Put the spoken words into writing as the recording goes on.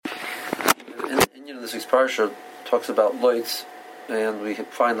Inyan in this week's parsha talks about Lot, and we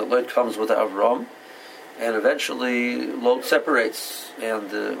find that Lot comes with Avram, and eventually Lot separates,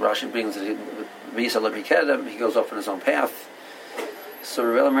 and Rashi brings it. He goes off on his own path. So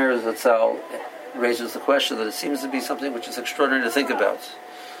Rebbe Elmer Zatzal raises the question that it seems to be something which is extraordinary to think about.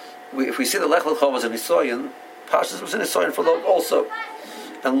 If we see that Lech Lecha was an Nisoyan, Pashas was an Nisoyan for Lot also,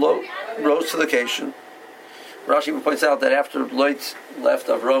 and Lot rose to the occasion. Rashi even points out that after Lot left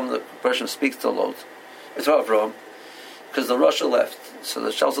Avram, the person speaks to Lot. It's about Avram, because the Russia left. So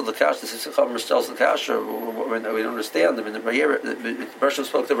the Shels of the Kash, the Sissicham Shels of the Kash, we don't understand them. The person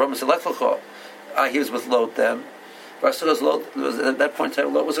spoke to Avram and said, Lech Lecha. He was with Lot then. Lot was, at that point in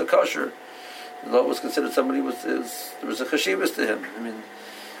time, Lot was a kosher. Lot was considered somebody there was a chashivas to him. I mean,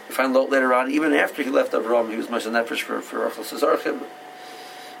 we find Lot later on, even after he left Avram, he was Moshe Nefesh for Achel Sezarchim.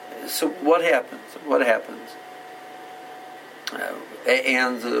 So what happened? What happened?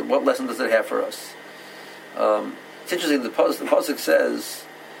 And what lesson does it have for us? It's interesting. The pasuk says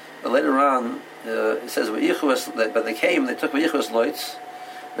later on. It says but they came. They took Vayichus Loitz,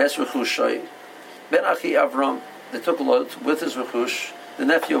 Vesruchushai, Ben Achi Avram. They took Lot with his Rechush, the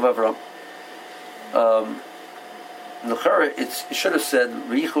nephew of Avram. Nechara, it should have said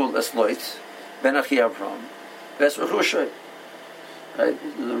Richul Es Loitz, Ben Achi Avram, Vesruchushai. Right?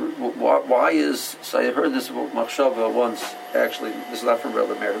 Why is so? I heard this machshava once. Actually, this is not from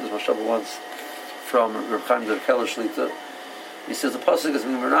Rebbe Meir. This machshava once from Reb Chaim the Keller Shlita. He says the pasuk is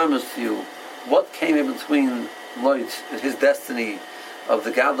Miramis to you. What came in between Lot and his destiny of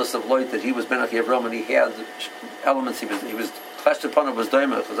the godless of Lot, that he was Ben Achi Avram and he had elements. He was clashed upon it was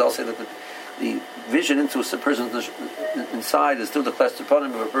daima. Because I'll say that the vision into a person inside is still the clashed upon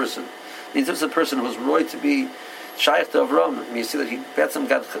him of a person. Means it's a person who was roy to be Shaykh to Avram. I mean, you see that he Betzim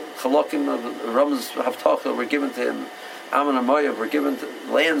got Chalokim of Avram's Havtacha were given to him. Ammon and Moav were given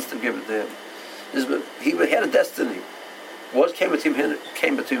lands to give it to him. He had a destiny. What came between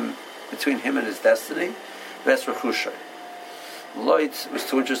him and his destiny? Ves Rechusha. Lot was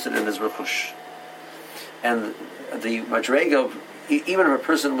too interested in his Rechush. And the Madrega of, even if a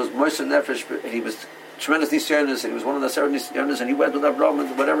person was Moshe Nefesh, he was tremendous Nisyonis, and he was one of the Sarah Nisyonis, and he went with Avram,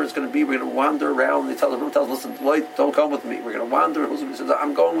 and whatever it's going to be, we're going to wander around. He tells listen, Lot, don't come with me. We're going to wander. He says,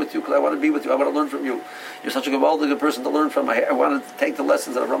 I'm going with you because I want to be with you. I want to learn from you. You're such a good person to learn from. I want to take the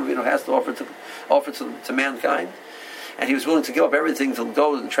lessons that Avram Avinu has to offer to mankind. And he was willing to give up everything to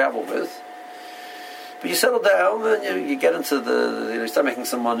go and travel with. But you settle down, and you get into you start making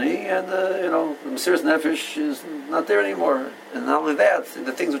some money, and the Mesiras Nefesh is not there anymore. And not only that,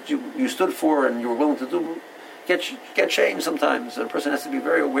 the things that you stood for and you were willing to do get changed sometimes. And a person has to be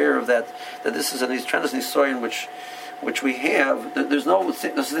very aware of that this is a tremendous nisoyan which we have. There's no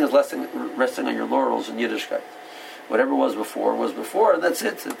thing as resting on your laurels in Yiddishkeit. Whatever was before, and that's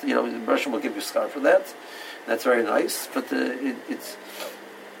it. Russia will give you schar for that. That's very nice, but it's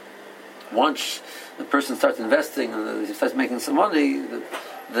once the person starts investing and he starts making some money,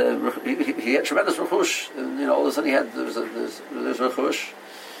 he had tremendous rechush, and all of a sudden there's rechush,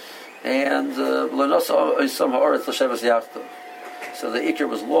 and so the ikr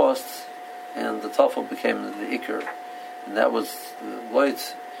was lost, and the tafel became the ikr, and that was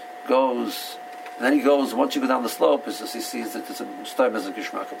Lot goes. And then he goes, once you go down the slope, he sees that there's a Stam as a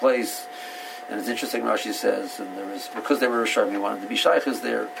Gishmak place. And it's interesting, Rashi says, and because they were Rishonim, he wanted to be Shaykhs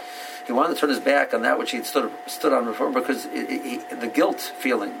there. He wanted to turn his back on that which he'd stood on before, because the guilt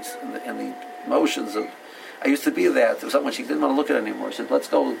feelings and the emotions of, I used to be that. There was something which he didn't want to look at anymore. He said, let's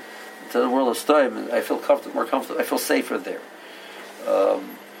go to the world of Stam, and I feel more comfortable, I feel safer there.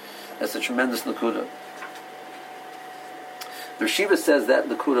 That's a tremendous Nakuda. The Shiva says that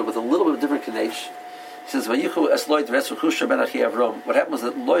Nakuda with a little bit of different connection. He says, Vayichu es Lot ves Rechusha ben Achi Avram. What happened was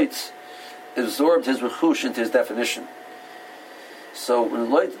that Lot absorbed his Rechush into his definition. So when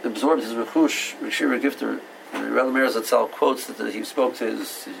Lot absorbed his Rechush, Shira Gifter, Rebbe Meir Zatzal quotes that he spoke to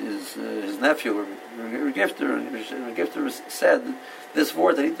his nephew, Gifter, and Gifter said this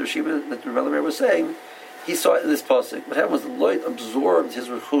word that Rebbe Meir was saying, he saw it in this pasuk. What happened was that Lot absorbed his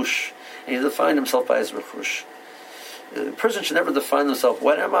Rechush, and he defined himself by his Rechush. A person should never define himself.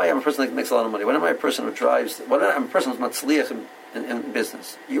 When am I? I'm a person that makes a lot of money. When am I a person who drives? When am I a person who's matzliach in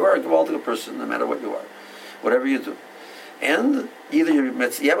business? You are a gewaldige person, no matter what you are, whatever you do. And either you have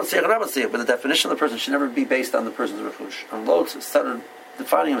matzliach or not matzliach, but the definition of the person should never be based on the person's rechush. And Lot started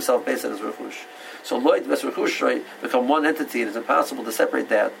defining himself based on his rechush. So Lot ves rechush become one entity, and it's impossible to separate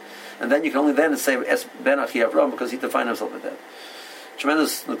that. And then you can only then say Es Ben Achi Avram, because he defined himself with that.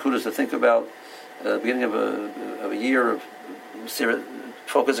 Tremendous nakudas to think about. Beginning of a year of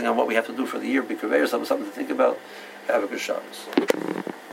focusing on what we have to do for the year, something to think about. Have a good Shabbos.